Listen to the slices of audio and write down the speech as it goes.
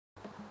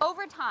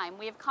Over time,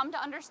 we have come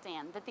to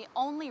understand that the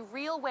only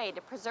real way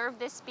to preserve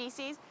this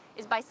species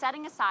is by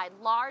setting aside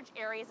large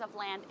areas of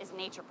land as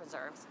nature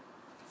preserves.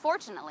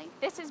 Fortunately,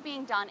 this is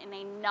being done in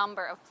a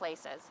number of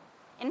places.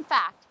 In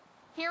fact,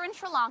 here in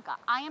Sri Lanka,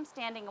 I am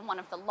standing in one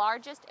of the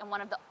largest and one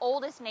of the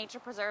oldest nature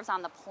preserves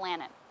on the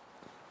planet.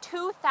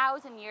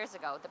 2,000 years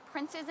ago, the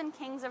princes and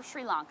kings of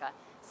Sri Lanka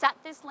set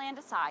this land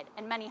aside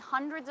and many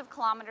hundreds of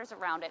kilometers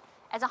around it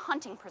as a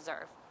hunting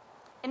preserve.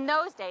 In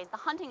those days, the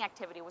hunting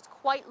activity was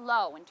quite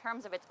low in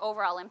terms of its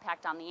overall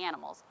impact on the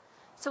animals.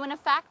 So in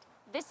effect,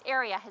 this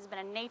area has been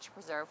a nature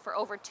preserve for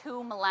over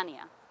 2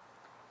 millennia.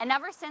 And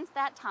ever since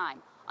that time,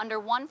 under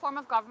one form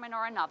of government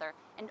or another,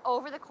 and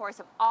over the course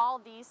of all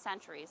these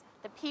centuries,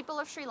 the people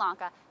of Sri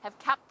Lanka have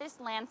kept this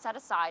land set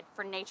aside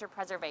for nature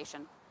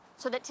preservation,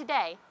 so that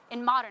today,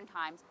 in modern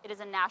times, it is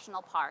a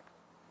national park.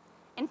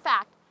 In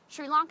fact,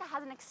 Sri Lanka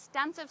has an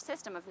extensive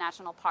system of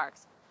national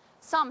parks,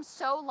 some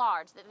so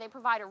large that they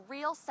provide a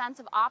real sense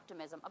of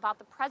optimism about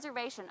the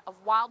preservation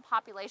of wild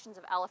populations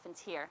of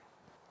elephants here.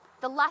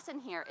 The lesson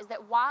here is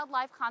that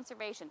wildlife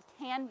conservation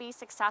can be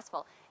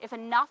successful if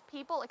enough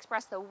people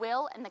express the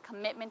will and the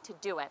commitment to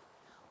do it.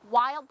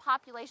 Wild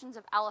populations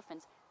of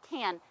elephants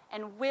can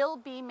and will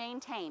be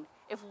maintained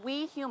if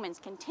we humans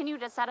continue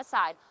to set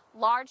aside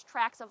large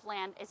tracts of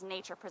land as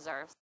nature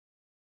preserves.